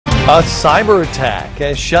A cyber attack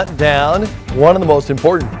has shut down one of the most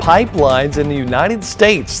important pipelines in the United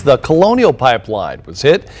States. The Colonial Pipeline was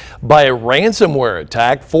hit by a ransomware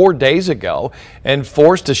attack 4 days ago and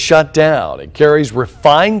forced to shut down. It carries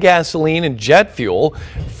refined gasoline and jet fuel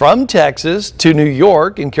from Texas to New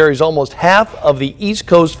York and carries almost half of the East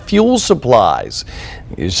Coast fuel supplies.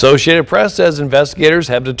 The Associated Press says investigators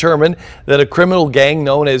have determined that a criminal gang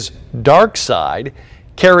known as DarkSide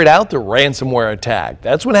carried out the ransomware attack.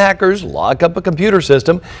 That's when hackers lock up a computer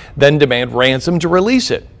system, then demand ransom to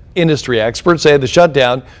release it. Industry experts say the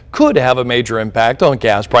shutdown could have a major impact on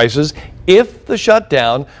gas prices if the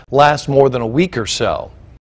shutdown lasts more than a week or so.